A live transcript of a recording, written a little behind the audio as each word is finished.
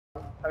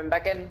Coming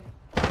back in.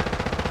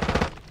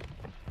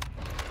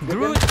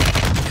 Groot!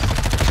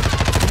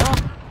 No!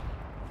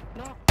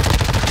 No!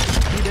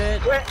 He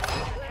dead.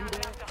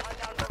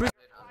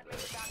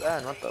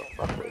 Man, what the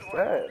fuck was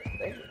that?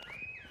 Thank you.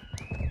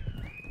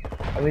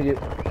 I mean, you.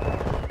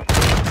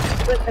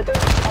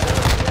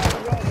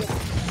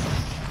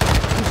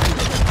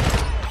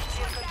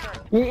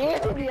 He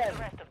is in the end.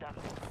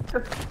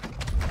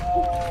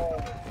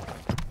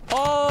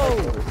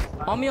 Oh!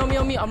 On me, on me,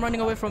 on me. I'm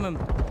running away from him.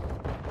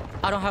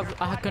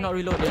 I cannot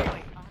reload yet.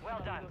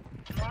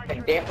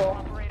 Careful.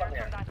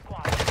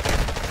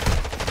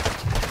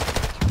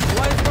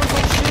 Why is there so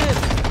shit?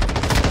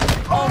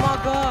 Oh my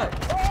god!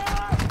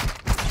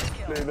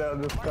 Dude, that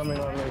was just coming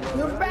on me, bro.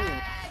 You're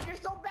bad! You're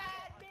so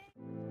bad, man!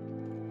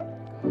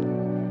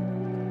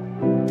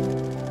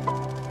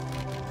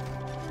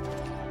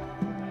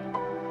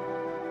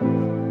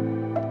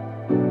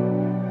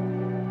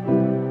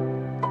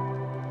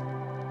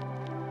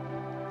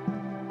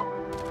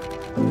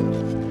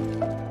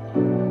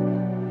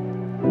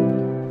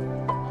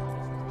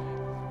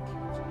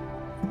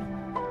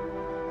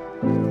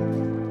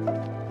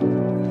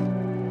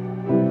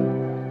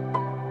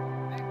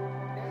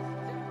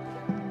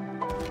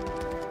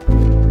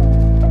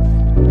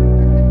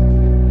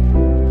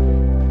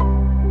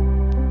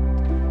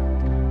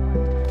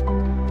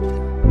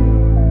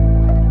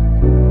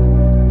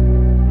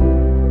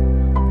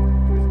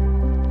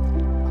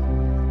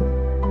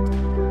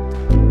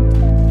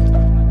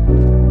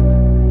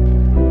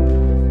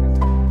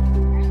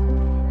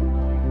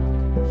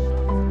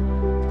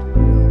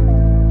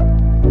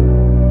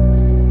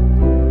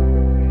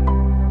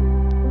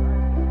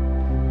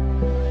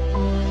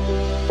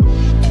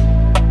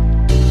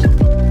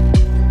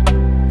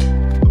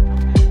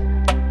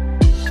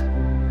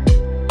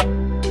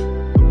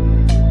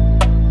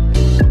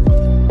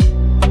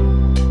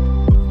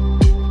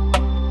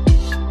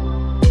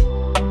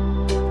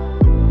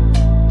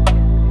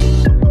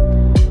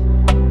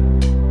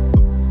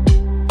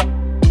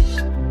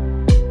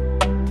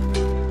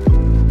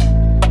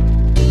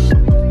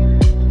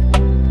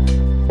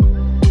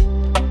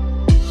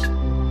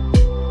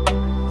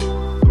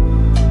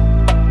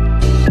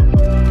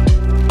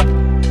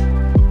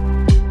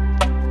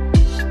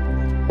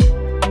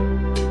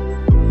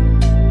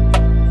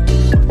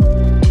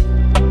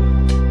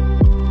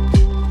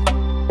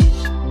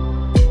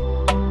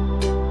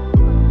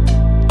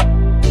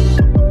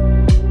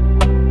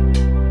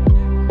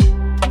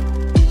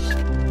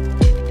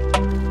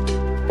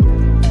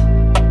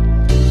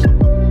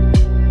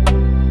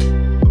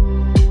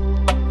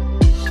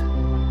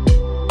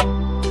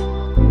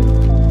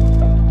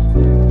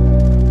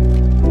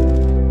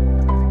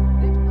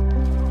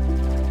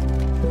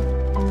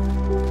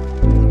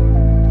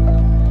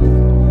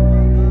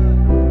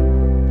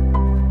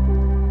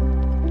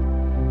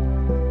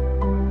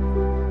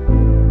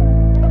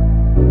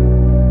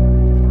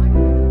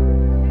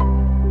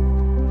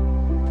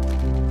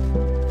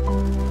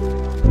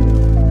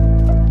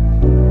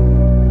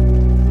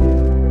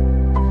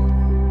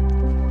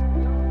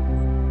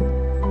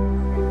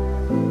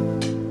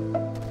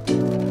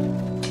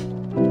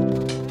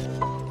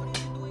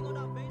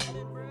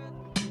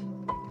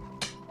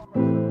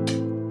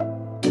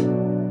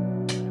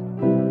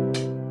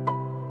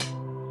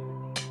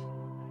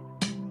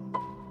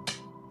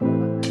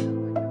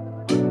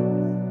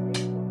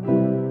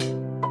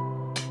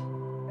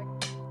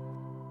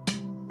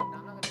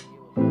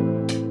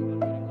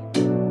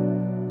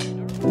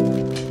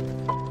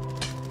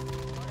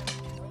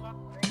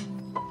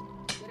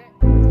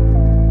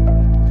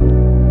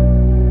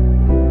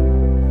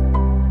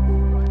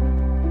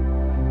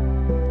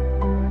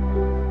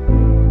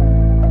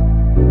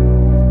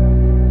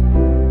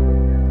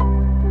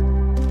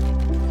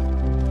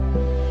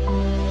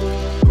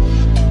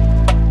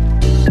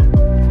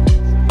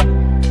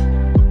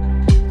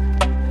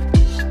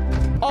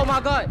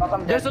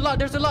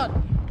 There's a lot.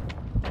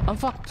 I'm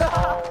fucked.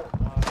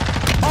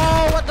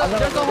 Oh, what the?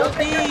 There's a whole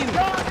team.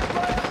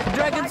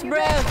 Dragon's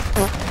breath.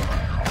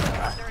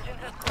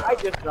 I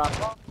just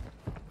dropped off.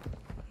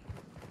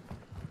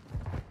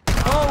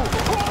 Oh.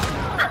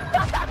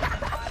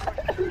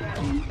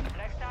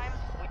 Next time,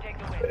 we take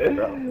the win.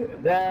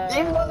 This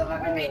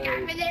motherfucker make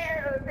over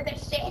there for the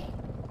shit.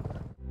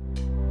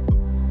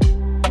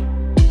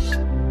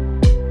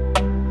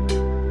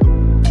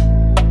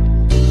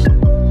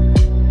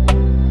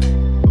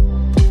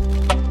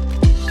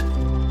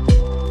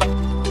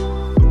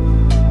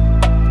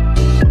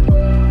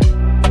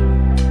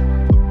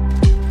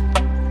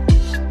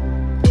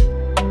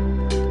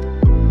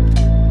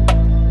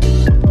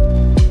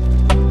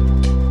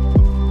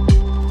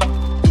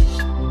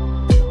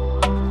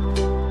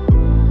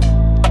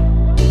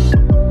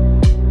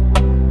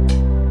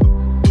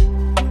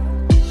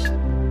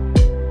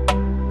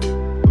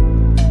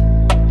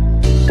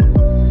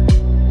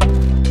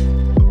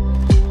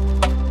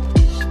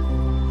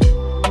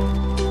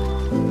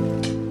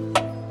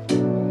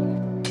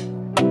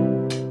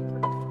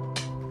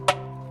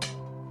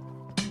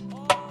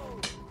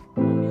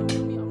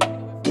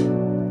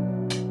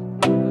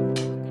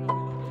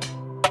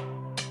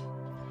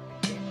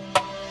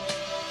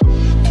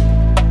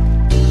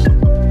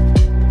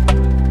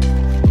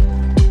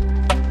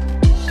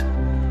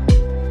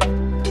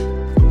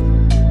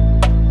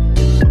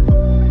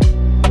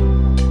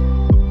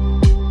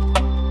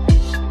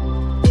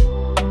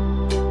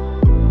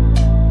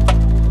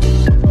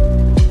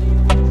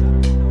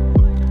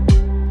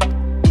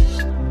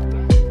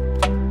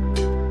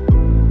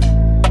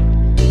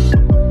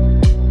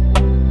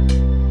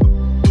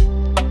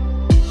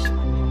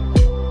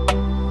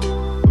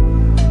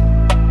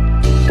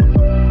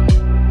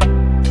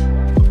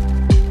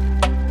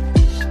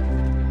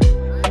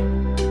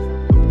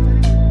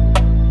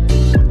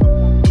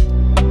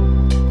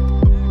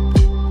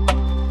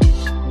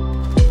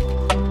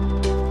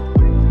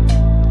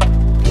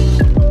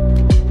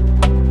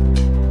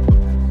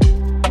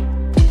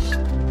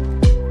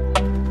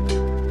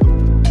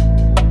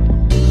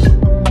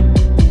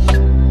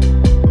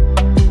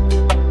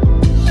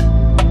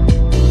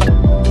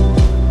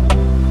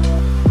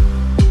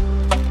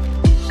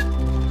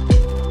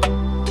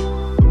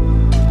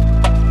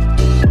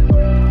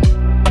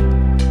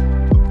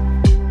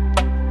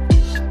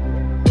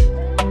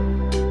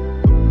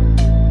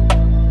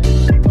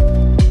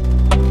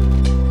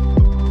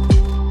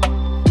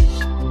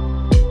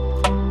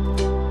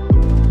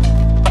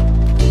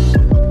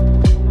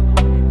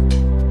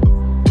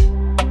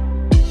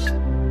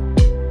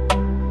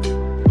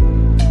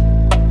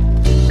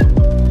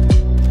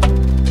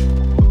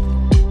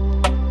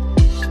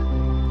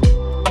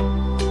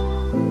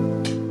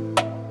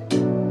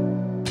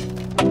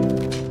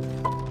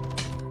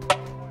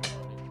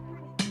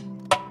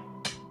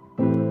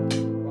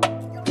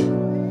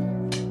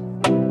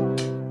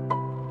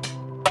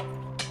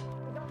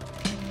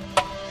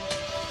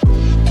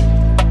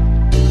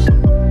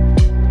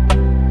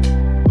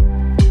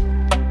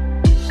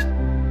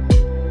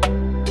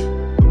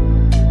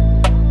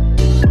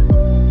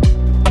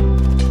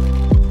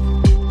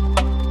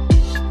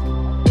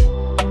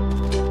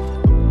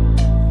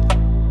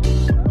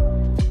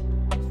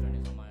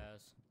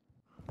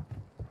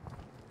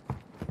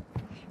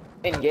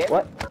 In game?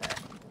 What?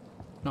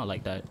 Not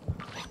like that.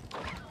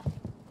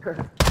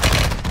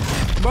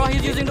 Bro,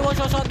 he's using the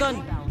one-shot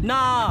shotgun.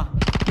 Nah,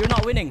 you're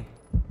not winning.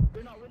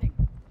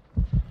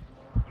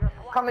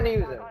 Come and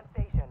use it. On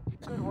station.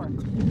 Good work.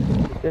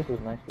 This was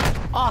nice.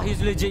 Ah,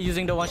 he's legit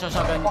using the one-shot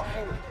shotgun.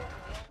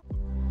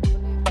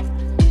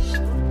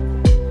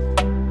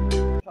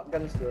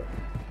 Shotguns to it.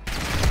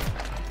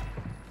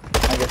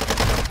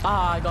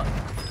 Ah, I got.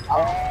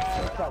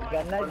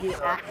 Shotgun lagi.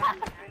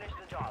 Finish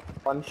the job.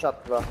 One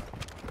shot, bro.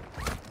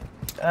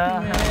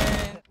 Man.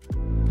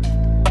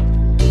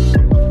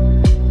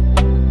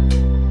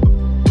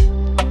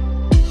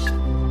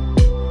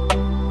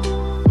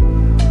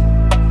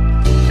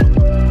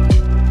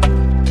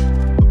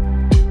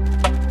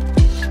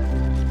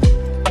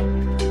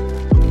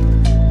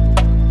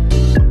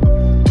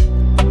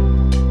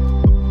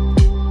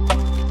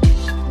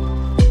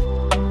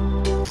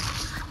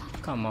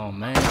 Come on,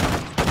 man.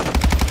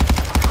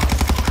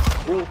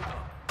 Ooh.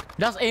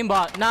 That's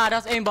aimbot. Nah,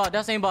 that's aimbot.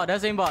 That's aimbot.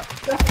 That's aimbot.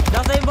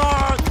 That's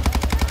aimbot.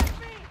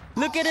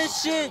 Look at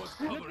this shit.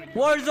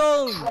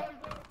 Warzone.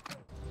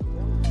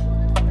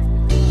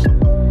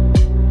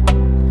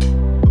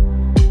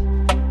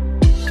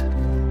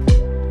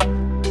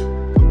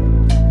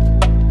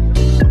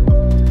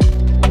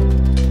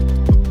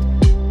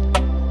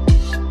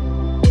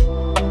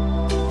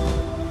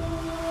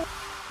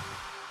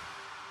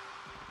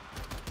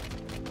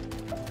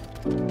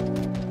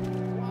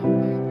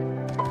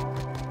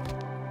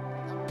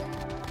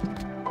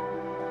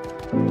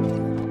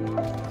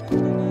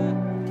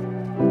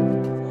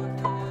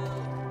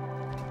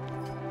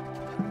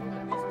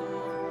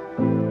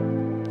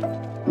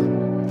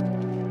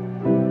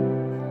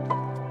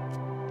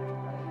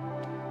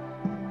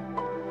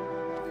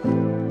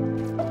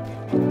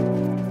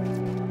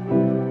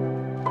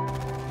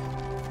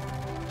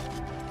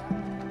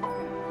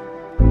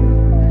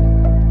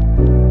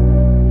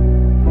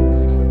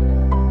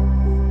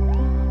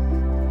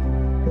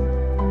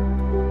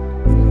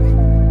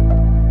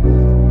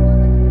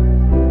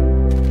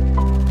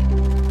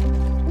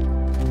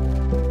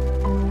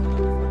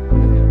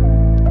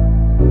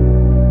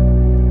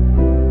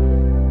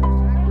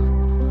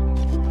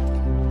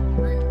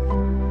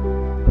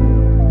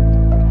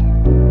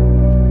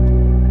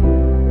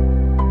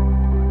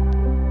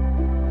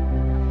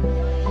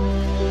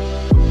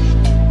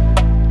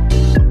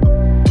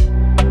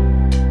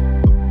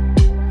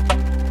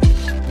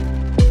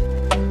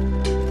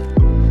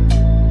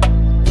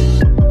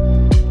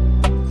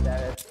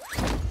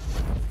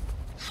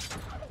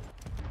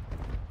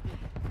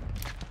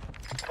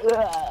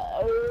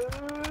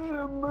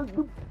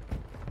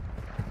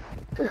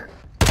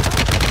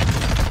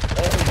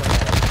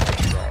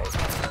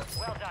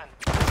 Well done.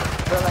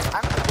 Bro, like,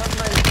 I'm the one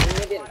man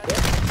doing it.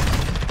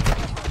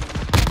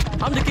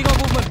 I'm the king of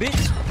movement,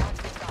 bitch.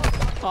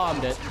 Oh, I'm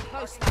dead.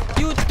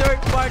 You third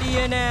party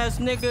in ass,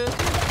 nigga.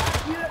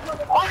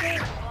 Work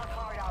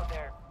hard out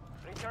there.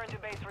 Return to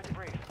base for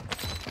debrief.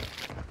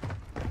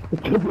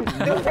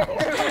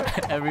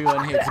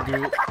 Everyone hates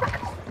Groot.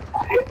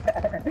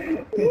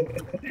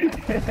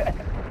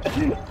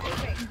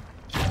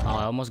 Oh,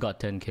 I almost got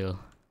 10 kill.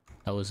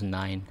 That was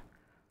 9.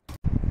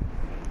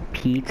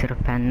 Peter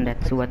Pan,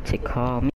 that's what they call me.